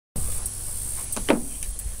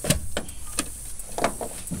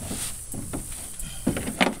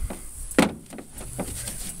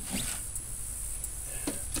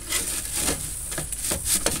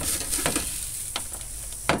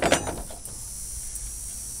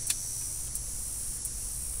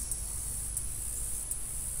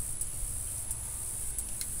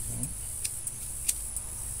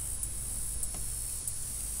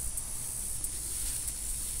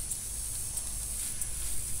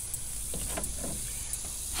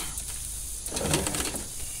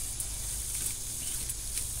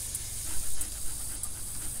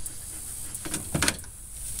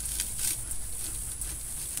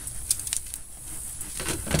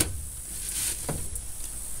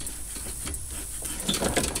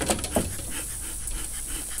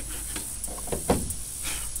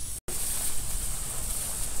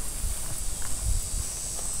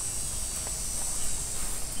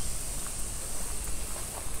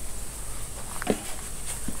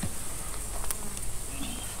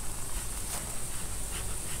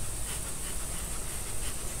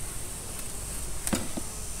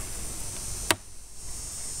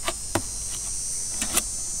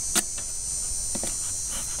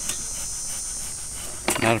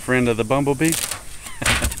Not a friend of the bumblebee?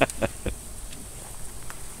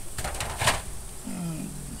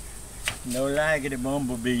 No like it,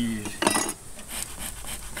 bumblebees.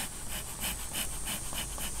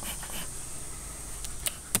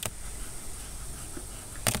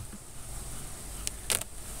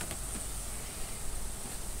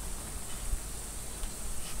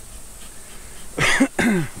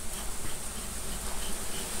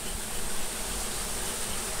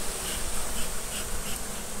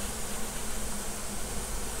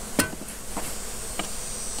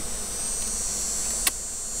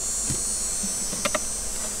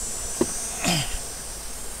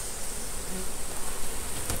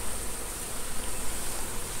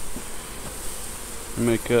 How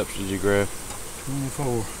many cups did you grab? 24.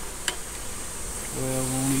 12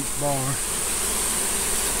 on each bar.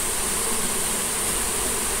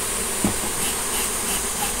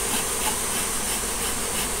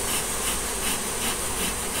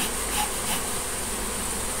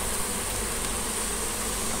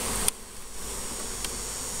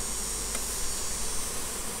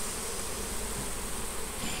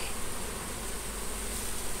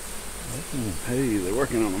 Hey, they're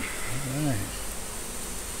working on them. All right.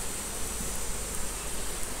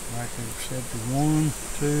 I can accept 1,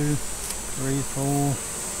 2, 3, 4,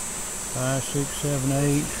 5, 6, 7,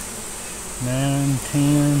 8, 9,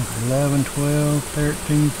 10, 11, 12,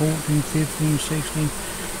 13, 14, 15, 16,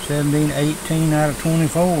 17, 18 out of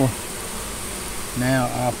 24. Now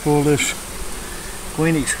I'll pull this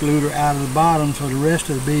queen excluder out of the bottom so the rest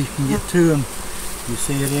of the bees can get to them. You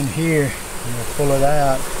see it in here, and I'll pull it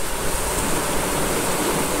out.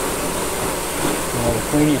 Now the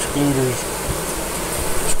queen excluder's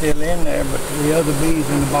still in there, but the other bees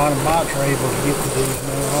in the bottom box are able to get to these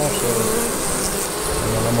now also. And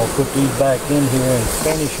then I'm going to put these back in here and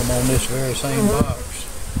finish them on this very same box.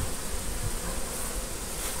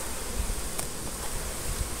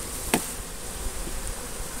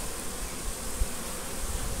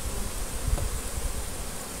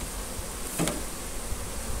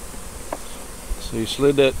 So you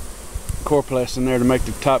slid that coroplast in there to make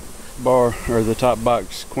the top bar, or the top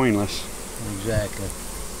box, queenless. Exactly.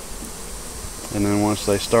 And then once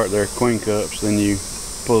they start their queen cups, then you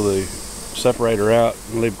pull the separator out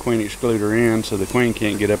and leave queen excluder in so the queen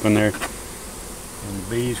can't get up in there. And the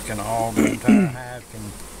bees can all, the entire hive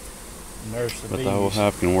can nurse the bees. But the whole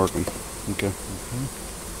hive can work them. Okay.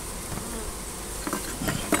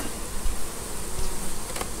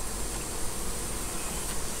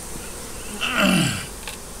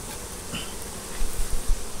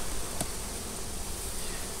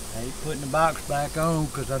 I ain't putting the box back on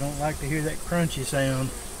because I don't like to hear that crunchy sound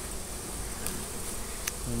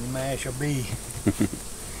when you mash a bee.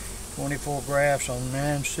 24 grafts on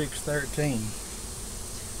 9/6/13.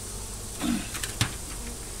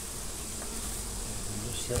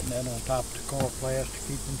 Just setting that on top of the coroplast to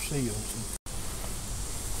keep them sealed.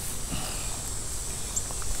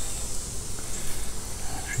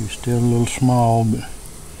 She's still a little small, but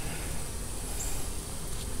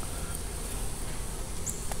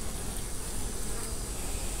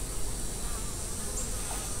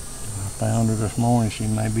I found her this morning. She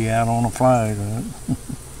may be out on a flight, right?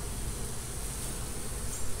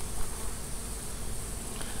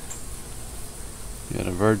 You got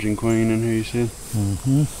a virgin queen in here, you said?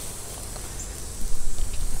 Mm-hmm.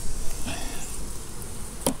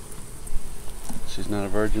 She's not a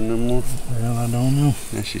virgin no more? Well, I don't know.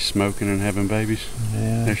 Now she's smoking and having babies?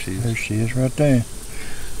 Yeah, there she is. There she is right there.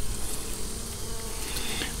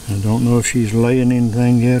 I don't know if she's laying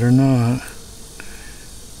anything yet or not.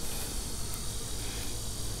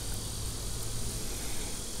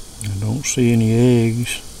 I don't see any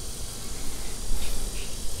eggs.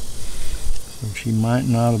 So she might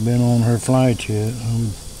not have been on her flight yet.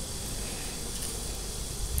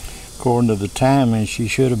 According to the timing, she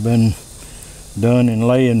should have been done and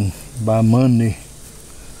laying by Monday.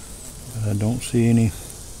 But I don't see any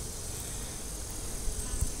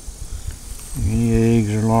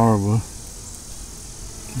eggs or larvae.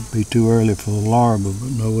 It'd be too early for the larvae,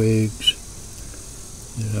 but no eggs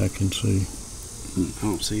that I can see. I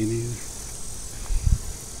don't see any either.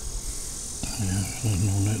 Yeah, there's nothing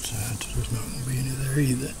on that side, so there's not going to be any there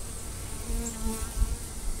either.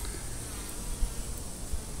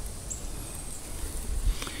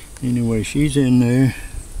 Anyway, she's in there.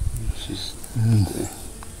 She's there.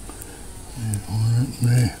 Right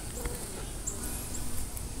there.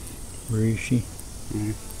 Where is she?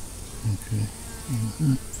 Okay.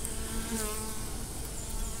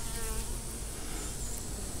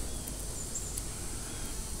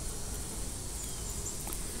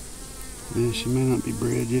 Yeah, she may not be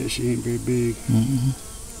bred yet. She ain't very big.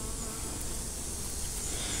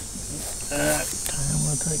 Alright, time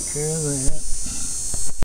we'll take care of that.